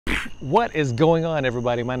What is going on,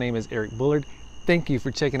 everybody? My name is Eric Bullard. Thank you for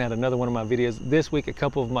checking out another one of my videos. This week, a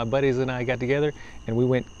couple of my buddies and I got together and we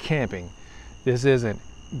went camping. This isn't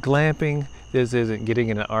glamping. This isn't getting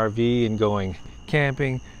in an RV and going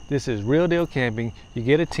camping. This is real deal camping. You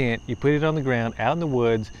get a tent, you put it on the ground, out in the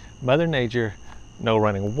woods, Mother Nature, no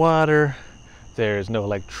running water, there's no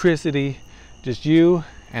electricity, just you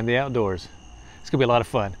and the outdoors. It's gonna be a lot of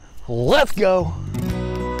fun. Let's go!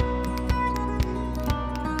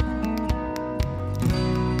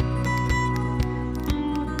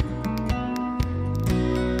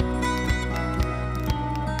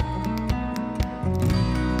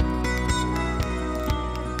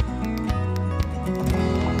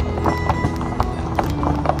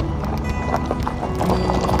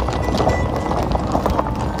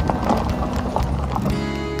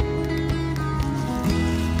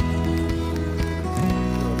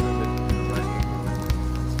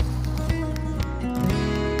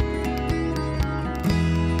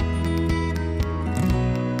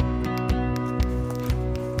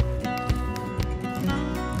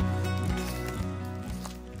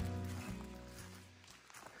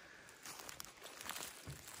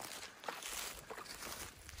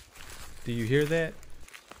 Do you hear that?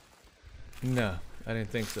 No, I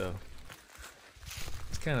didn't think so.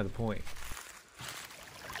 It's kind of the point.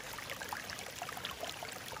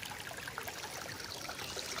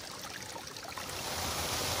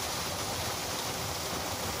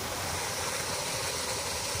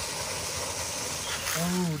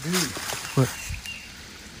 Oh, dude. What?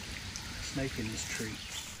 Snake in this tree.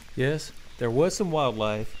 Yes, there was some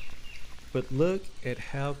wildlife, but look at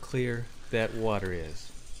how clear that water is.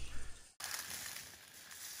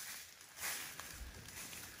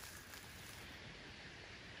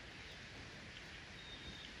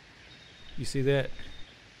 You see that?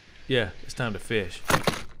 Yeah, it's time to fish.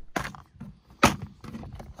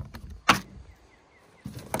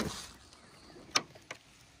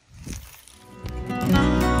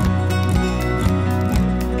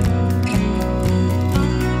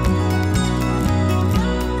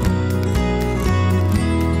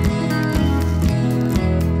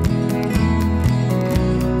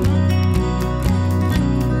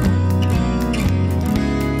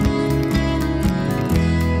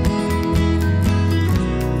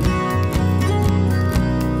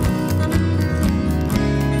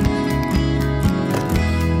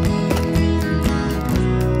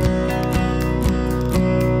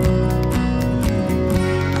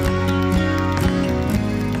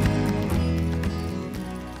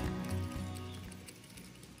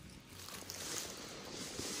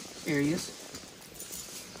 Areas.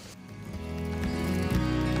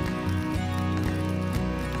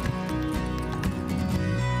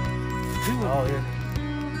 Oh, yeah.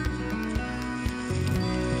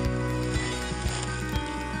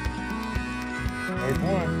 There's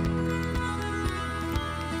one.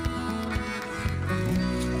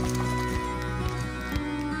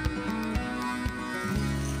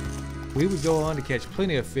 We would go on to catch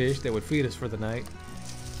plenty of fish that would feed us for the night.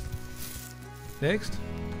 Next,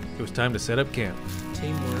 it was time to set up camp.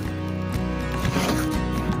 Teamwork.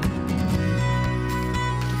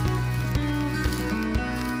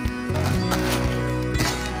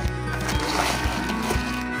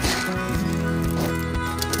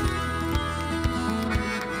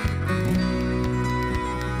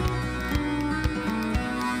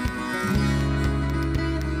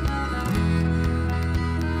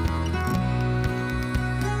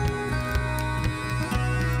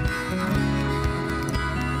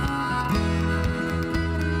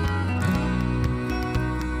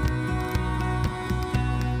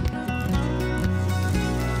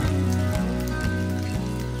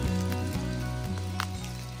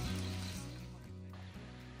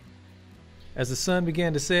 As the sun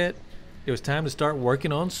began to set, it was time to start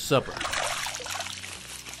working on supper.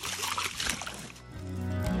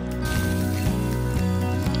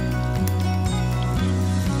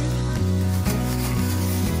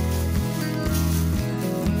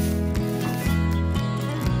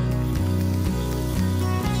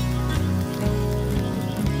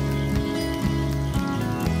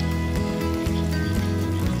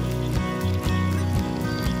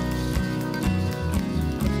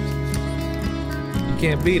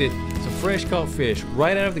 Can't beat it. Some fresh caught fish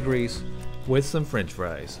right out of the grease with some French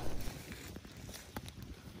fries.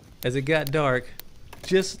 As it got dark,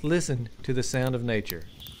 just listen to the sound of nature.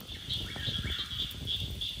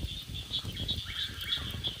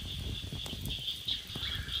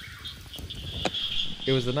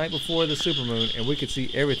 It was the night before the supermoon and we could see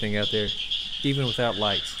everything out there, even without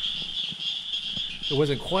lights. It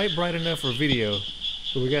wasn't quite bright enough for video,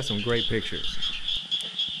 but we got some great pictures.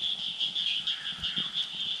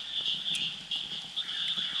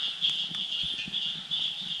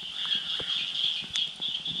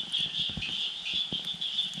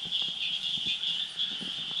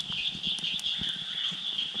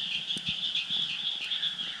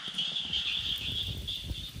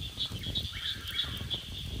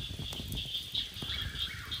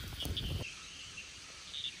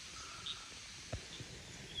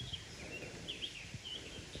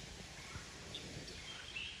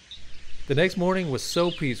 The next morning was so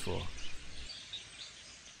peaceful.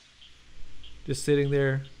 Just sitting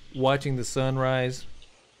there, watching the sunrise,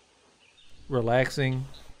 relaxing,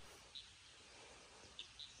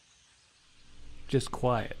 just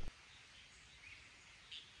quiet.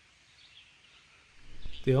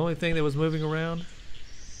 The only thing that was moving around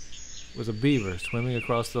was a beaver swimming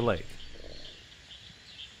across the lake.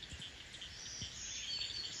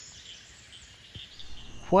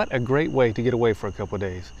 What a great way to get away for a couple of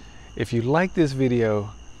days. If you like this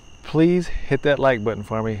video, please hit that like button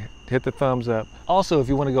for me. Hit the thumbs up. Also, if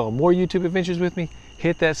you want to go on more YouTube adventures with me,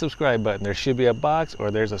 hit that subscribe button. There should be a box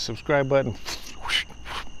or there's a subscribe button.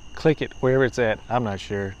 Click it wherever it's at. I'm not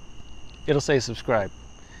sure. It'll say subscribe.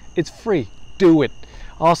 It's free. Do it.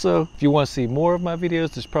 Also, if you want to see more of my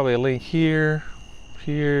videos, there's probably a link here,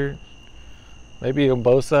 maybe on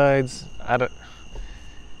both sides.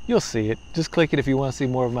 You'll see it. Just click it if you want to see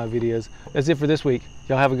more of my videos. That's it for this week.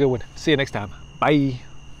 Y'all have a good one. See you next time. Bye.